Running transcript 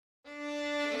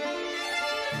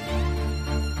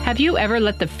Have you ever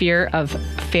let the fear of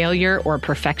failure or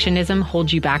perfectionism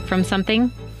hold you back from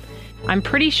something? I'm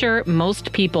pretty sure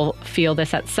most people feel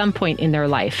this at some point in their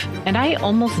life, and I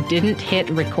almost didn't hit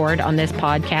record on this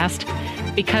podcast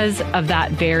because of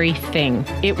that very thing.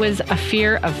 It was a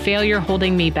fear of failure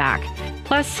holding me back.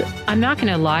 Plus, I'm not going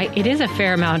to lie, it is a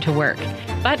fair amount of work.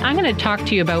 But I'm going to talk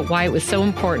to you about why it was so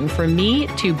important for me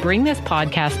to bring this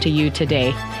podcast to you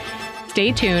today.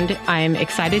 Stay tuned. I'm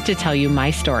excited to tell you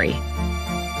my story.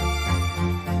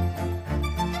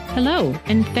 Hello,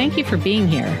 and thank you for being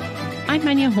here. I'm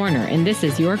Anya Horner, and this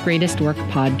is Your Greatest Work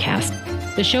podcast,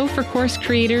 the show for course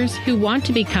creators who want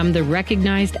to become the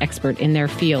recognized expert in their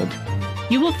field.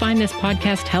 You will find this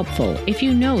podcast helpful if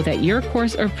you know that your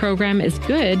course or program is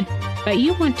good, but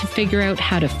you want to figure out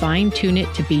how to fine-tune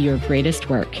it to be your greatest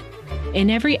work. In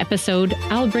every episode,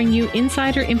 I'll bring you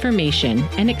insider information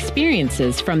and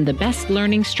experiences from the best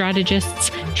learning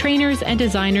strategists, trainers, and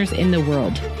designers in the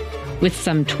world. With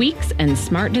some tweaks and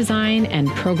smart design and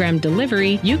program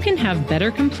delivery, you can have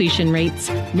better completion rates,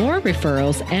 more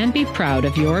referrals, and be proud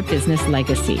of your business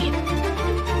legacy.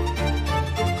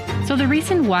 So the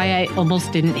reason why I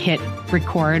almost didn't hit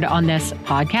record on this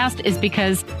podcast is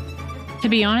because, to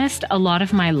be honest, a lot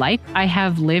of my life, I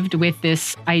have lived with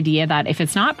this idea that if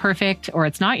it's not perfect or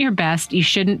it's not your best, you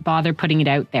shouldn't bother putting it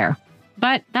out there.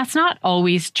 But that's not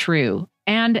always true.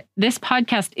 And this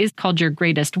podcast is called Your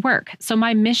Greatest Work. So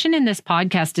my mission in this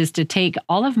podcast is to take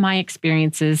all of my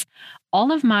experiences,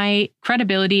 all of my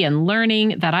credibility and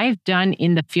learning that I've done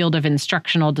in the field of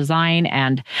instructional design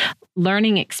and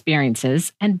learning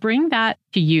experiences, and bring that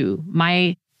to you,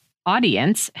 my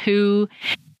audience, who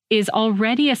is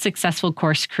already a successful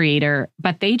course creator,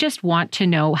 but they just want to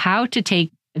know how to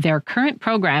take their current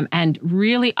program and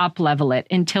really up-level it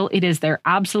until it is their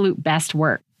absolute best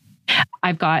work.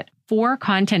 I've got 4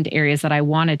 content areas that I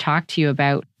want to talk to you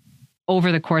about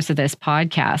over the course of this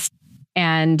podcast.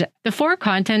 And the 4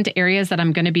 content areas that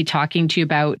I'm going to be talking to you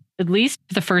about, at least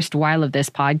the first while of this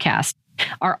podcast,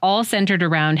 are all centered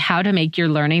around how to make your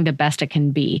learning the best it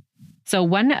can be. So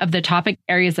one of the topic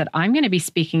areas that I'm going to be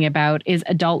speaking about is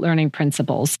adult learning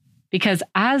principles, because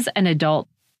as an adult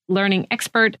learning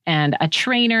expert and a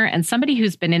trainer and somebody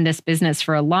who's been in this business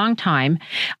for a long time,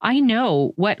 I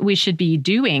know what we should be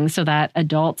doing so that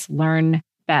adults learn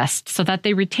best, so that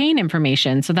they retain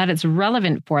information, so that it's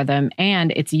relevant for them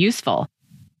and it's useful.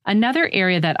 Another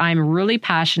area that I'm really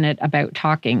passionate about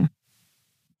talking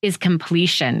is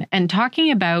completion, and talking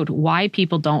about why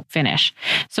people don't finish.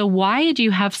 So why do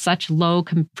you have such low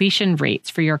completion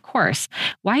rates for your course?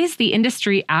 Why is the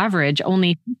industry average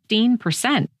only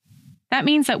 15%? That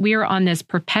means that we are on this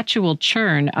perpetual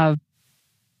churn of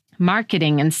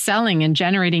marketing and selling and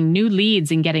generating new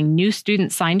leads and getting new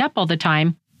students signed up all the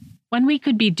time, when we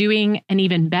could be doing an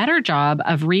even better job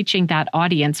of reaching that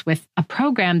audience with a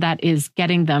program that is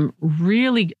getting them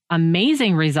really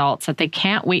amazing results that they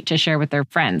can't wait to share with their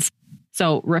friends.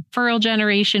 So referral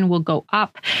generation will go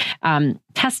up,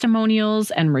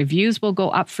 testimonials and reviews will go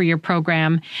up for your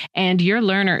program, and your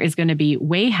learner is going to be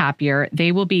way happier.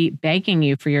 They will be begging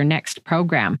you for your next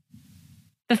program.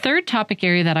 The third topic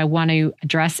area that I want to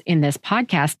address in this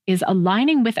podcast is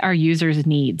aligning with our users'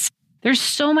 needs. There's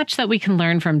so much that we can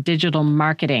learn from digital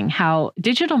marketing, how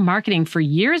digital marketing for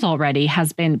years already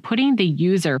has been putting the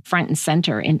user front and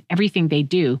center in everything they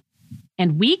do.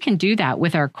 And we can do that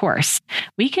with our course.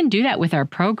 We can do that with our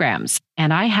programs.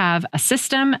 And I have a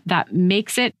system that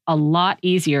makes it a lot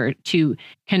easier to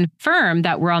confirm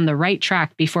that we're on the right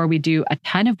track before we do a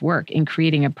ton of work in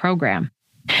creating a program.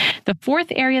 The fourth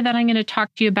area that I'm going to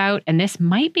talk to you about, and this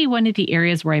might be one of the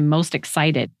areas where I'm most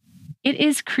excited, it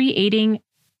is creating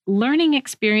learning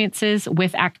experiences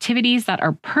with activities that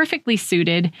are perfectly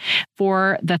suited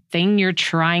for the thing you're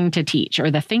trying to teach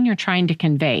or the thing you're trying to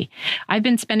convey. I've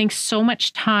been spending so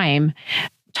much time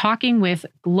talking with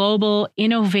global,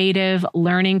 innovative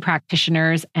learning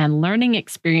practitioners and learning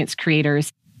experience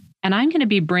creators, and I'm going to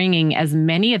be bringing as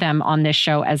many of them on this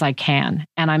show as I can.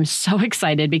 And I'm so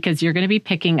excited because you're going to be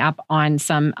picking up on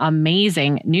some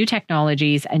amazing new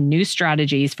technologies and new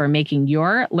strategies for making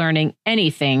your learning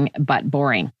anything but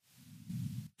boring.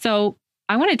 So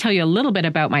I want to tell you a little bit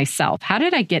about myself. How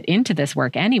did I get into this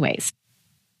work anyways?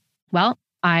 Well,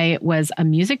 I was a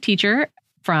music teacher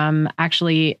from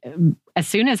actually as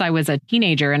soon as I was a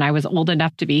teenager and I was old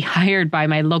enough to be hired by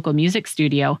my local music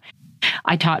studio.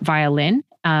 I taught violin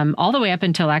all the way up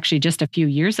until actually just a few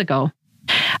years ago.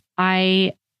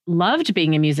 I loved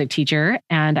being a music teacher,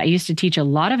 and I used to teach a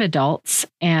lot of adults,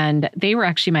 and they were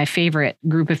actually my favorite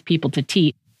group of people to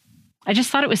teach. I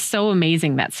just thought it was so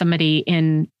amazing that somebody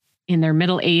in their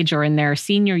middle age or in their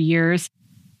senior years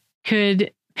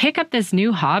could pick up this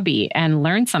new hobby and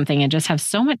learn something and just have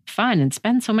so much fun and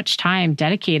spend so much time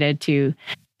dedicated to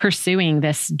pursuing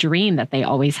this dream that they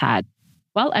always had?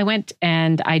 Well, I went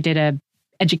and I did a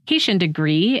education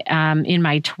degree in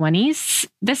my 20s.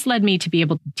 This led me to be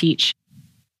able to teach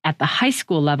at the high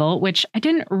school level, which I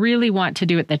didn't really want to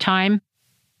do at the time.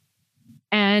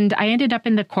 And I ended up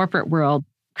in the corporate world,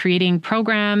 creating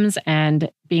programs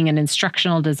and being an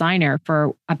instructional designer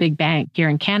for a big bank here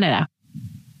in Canada.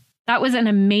 That was an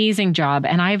amazing job,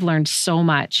 and I've learned so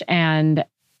much. And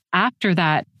after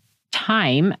that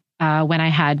time, when I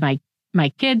had my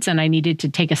kids and I needed to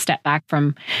take a step back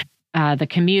from the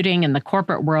commuting and the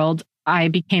corporate world, I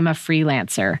became a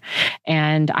freelancer.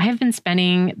 And I have been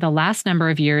spending the last number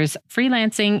of years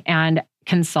freelancing and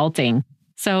consulting.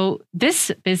 So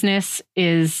this business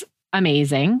is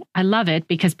amazing. I love it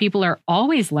because people are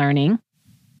always learning.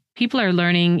 People are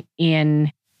learning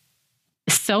in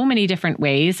so many different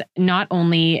ways, not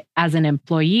only as an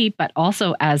employee, but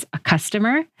also as a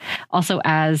customer, also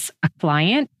as a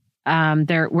client.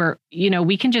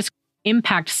 We can just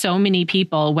impact so many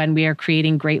people when we are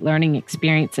creating great learning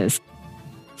experiences.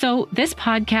 So this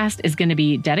podcast is going to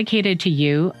be dedicated to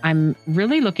you. I'm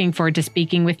really looking forward to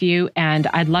speaking with you, and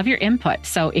I'd love your input.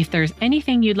 So if there's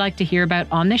anything you'd like to hear about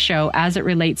on the show as it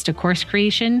relates to course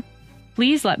creation,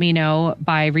 please let me know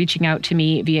by reaching out to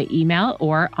me via email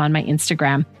or on my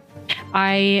Instagram.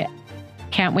 I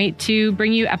can't wait to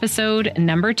bring you episode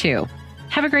number 2.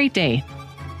 Have a great day.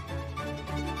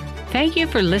 Thank you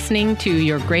for listening to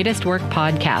Your Greatest Work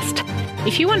podcast.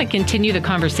 If you want to continue the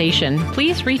conversation,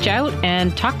 please reach out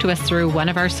and talk to us through one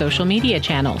of our social media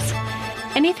channels.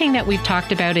 Anything that we've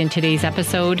talked about in today's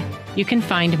episode, you can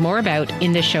find more about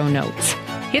in the show notes.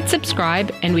 Hit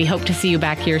subscribe, and we hope to see you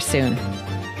back here soon.